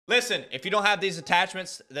Listen, if you don't have these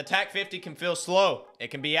attachments, the TAC 50 can feel slow.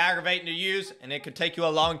 It can be aggravating to use, and it could take you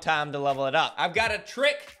a long time to level it up. I've got a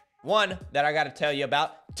trick, 1, that I got to tell you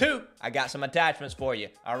about. 2, I got some attachments for you,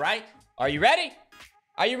 all right? Are you ready?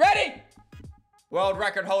 Are you ready? World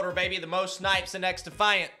record holder, baby, the most snipes in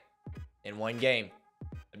Xdefiant in one game.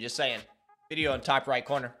 I'm just saying. Video in top right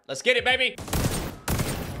corner. Let's get it, baby.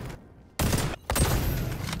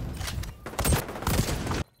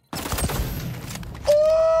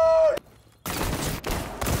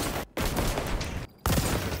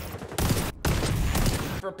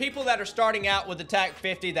 For people that are starting out with the TAC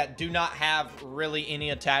 50 that do not have really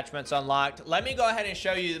any attachments unlocked, let me go ahead and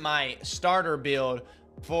show you my starter build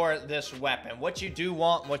for this weapon. What you do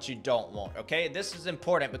want and what you don't want, okay? This is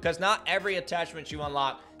important because not every attachment you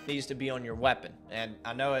unlock needs to be on your weapon. And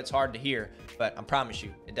I know it's hard to hear, but I promise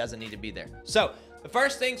you, it doesn't need to be there. So, the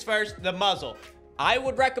first things first, the muzzle. I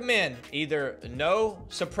would recommend either no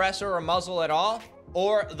suppressor or muzzle at all,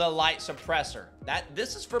 or the light suppressor.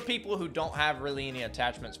 This is for people who don't have really any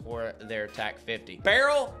attachments for their TAC 50.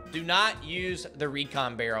 Barrel, do not use the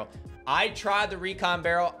recon barrel. I tried the recon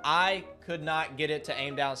barrel. I could not get it to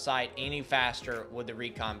aim down sight any faster with the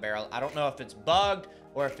recon barrel. I don't know if it's bugged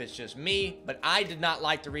or if it's just me, but I did not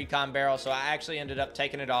like the recon barrel, so I actually ended up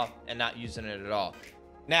taking it off and not using it at all.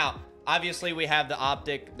 Now, obviously we have the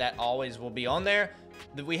optic that always will be on there.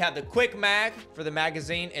 We have the quick mag for the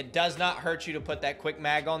magazine. It does not hurt you to put that quick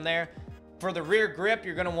mag on there. For the rear grip,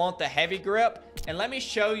 you're gonna want the heavy grip. And let me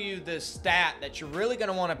show you the stat that you're really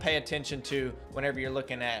gonna wanna pay attention to whenever you're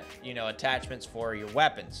looking at, you know, attachments for your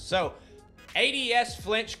weapons. So, ADS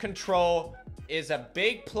flinch control is a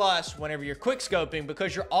big plus whenever you're quickscoping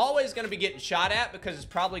because you're always gonna be getting shot at because it's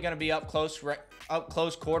probably gonna be up close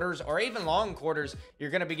quarters or even long quarters. You're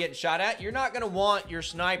gonna be getting shot at. You're not gonna want your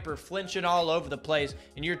sniper flinching all over the place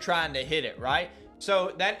and you're trying to hit it, right?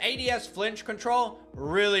 So that ADS flinch control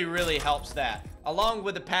really, really helps that. Along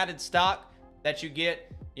with the padded stock that you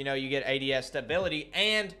get, you know, you get ADS stability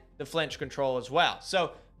and the flinch control as well.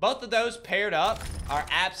 So both of those paired up are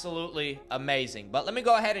absolutely amazing. But let me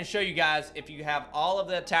go ahead and show you guys, if you have all of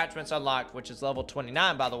the attachments unlocked, which is level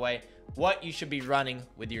 29, by the way, what you should be running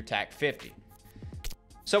with your TAC 50.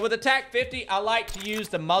 So with the TAC 50, I like to use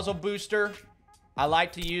the muzzle booster. I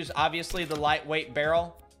like to use, obviously, the lightweight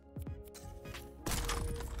barrel.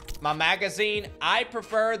 My magazine, I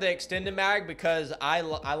prefer the extended mag because I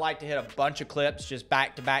like to hit a bunch of clips just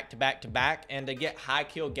back to back to back to back. And to get high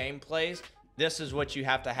kill gameplays, this is what you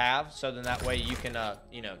have to have. So then that way you can,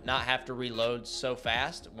 you know, not have to reload so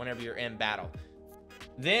fast whenever you're in battle.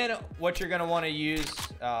 Then what you're going to want to use,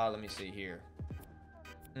 let me see here.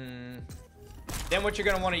 Then what you're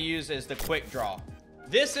going to want to use is the quick draw.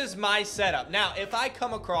 This is my setup. Now, if I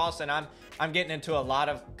come across and I'm getting into a lot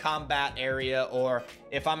of combat area, or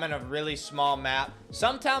if I'm in a really small map,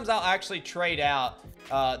 sometimes I'll actually trade out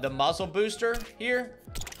the muzzle booster here,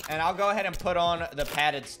 and I'll go ahead and put on the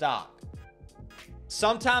padded stock.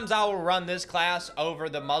 Sometimes I will run this class over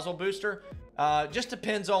the muzzle booster. Just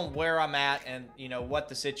depends on where I'm at and, you know, what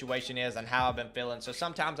the situation is and how I've been feeling. So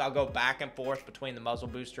sometimes I'll go back and forth between the muzzle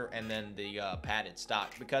booster and then the padded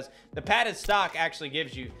stock, because the padded stock actually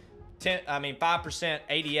gives you 5%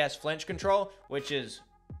 ADS flinch control, which is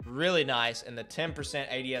really nice, and the 10%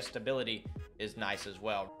 ADS stability is nice as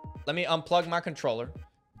well. Let me unplug my controller.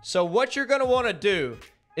 So what you're going to want to do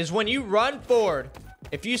is when you run forward,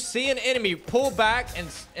 if you see an enemy, pull back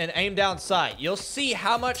and aim down sight. You'll see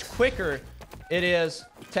how much quicker it is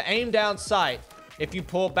to aim down sight if you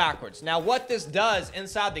pull backwards. Now, what this does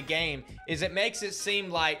inside the game is it makes it seem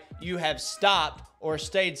like you have stopped or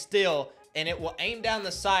stayed still, and it will aim down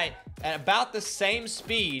the sight at about the same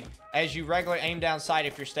speed as you regularly aim down sight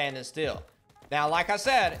if you're standing still. Now, like I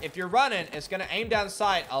said, if you're running, it's going to aim down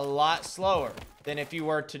sight a lot slower than if you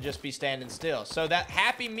were to just be standing still. So that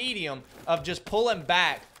happy medium of just pulling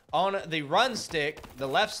back on the run stick, the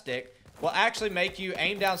left stick, will actually make you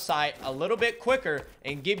aim down sight a little bit quicker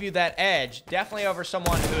and give you that edge, definitely over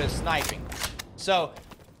someone who is sniping. So,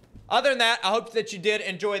 other than that, I hope that you did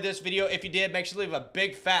enjoy this video. If you did, make sure to leave a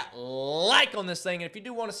big fat like on this thing. And if you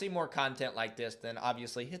do want to see more content like this, then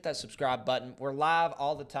obviously hit that subscribe button. We're live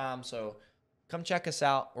all the time, so come check us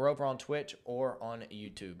out. We're over on Twitch or on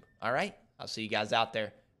YouTube. All right? I'll see you guys out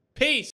there. Peace!